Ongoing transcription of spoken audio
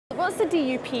What's the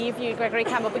DUP view, Gregory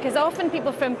Campbell? Because often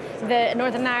people from the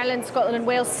Northern Ireland, Scotland and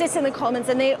Wales sit in the Commons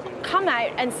and they come out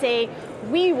and say,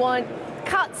 we want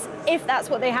cuts if that's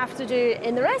what they have to do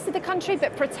in the rest of the country,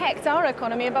 but protect our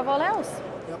economy above all else.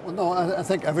 Yeah, well, no, I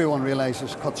think everyone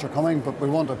realises cuts are coming, but we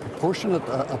want a proportionate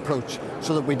approach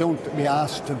so that we don't be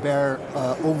asked to bear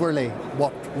overly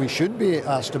what we should be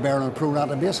asked to bear on a pro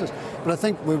rata basis. But I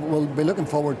think we will be looking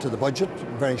forward to the budget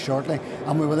very shortly,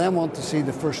 and we will then want to see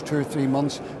the first 2 or 3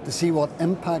 months to see what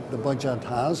impact the budget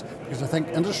has, because I think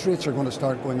interest rates are going to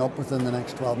start going up within the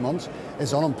next 12 months.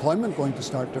 Is unemployment going to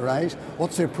start to rise?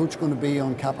 What's the approach going to be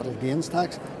on capital gains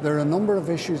tax? There are a number of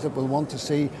issues that we'll want to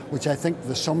see, which I think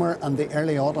the summer and the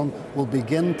early autumn will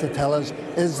begin to tell us,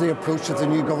 is the approach of the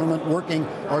new government working,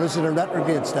 or is it a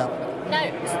retrograde step? Now,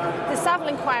 the Saville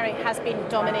inquiry has been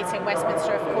dominating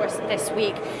Westminster, of course, this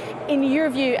week. In your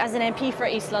view, as an MP for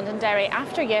East Londonderry,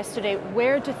 after yesterday,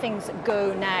 where do things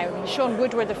go now? Sean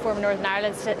Woodward, the former Northern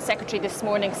Ireland Secretary, this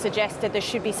morning suggested there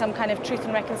should be some kind of Truth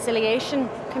and Reconciliation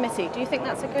Committee. Do you think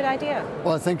that's a good idea?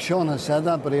 Well, I think Sean has said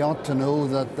that, but he ought to know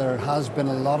that there has been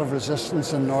a lot of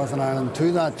resistance in Northern Ireland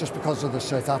to that, just because of the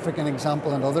South African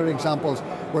example and other examples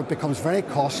where it becomes very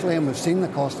costly, and we've seen the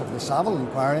cost of the Saville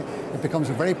inquiry. It becomes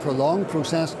a very prolonged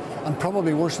process, and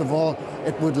probably worst of all,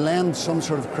 it would lend some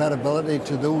sort of credibility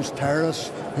to those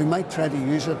terrorists who might try to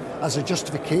use it as a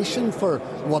justification for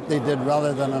what they did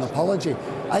rather than an apology.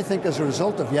 I think as a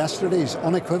result of yesterday's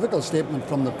unequivocal statement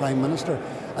from the Prime Minister,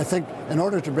 I think in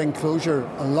order to bring closure,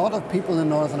 a lot of people in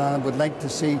Northern Ireland would like to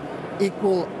see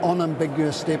equal,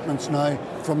 unambiguous statements now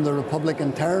from the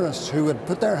Republican terrorists who would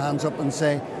put their hands up and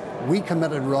say, we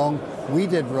committed wrong, we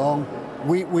did wrong,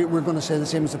 we're going to say the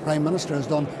same as the Prime Minister has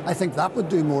done. I think that would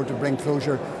do more to bring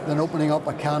closure than opening up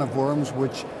a can of worms,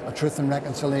 which a Truth and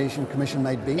Reconciliation Commission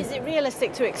might be. Is it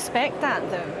realistic to expect that,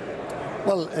 though?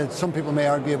 Well, some people may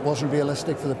argue it wasn't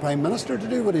realistic for the Prime Minister to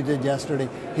do what he did yesterday.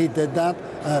 He did that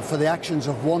for the actions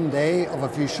of one day of a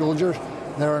few soldiers.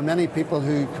 There are many people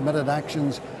who committed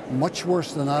actions much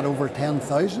worse than that over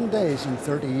 10,000 days in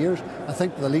 30 years. I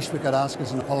think the least we could ask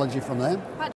is an apology from them.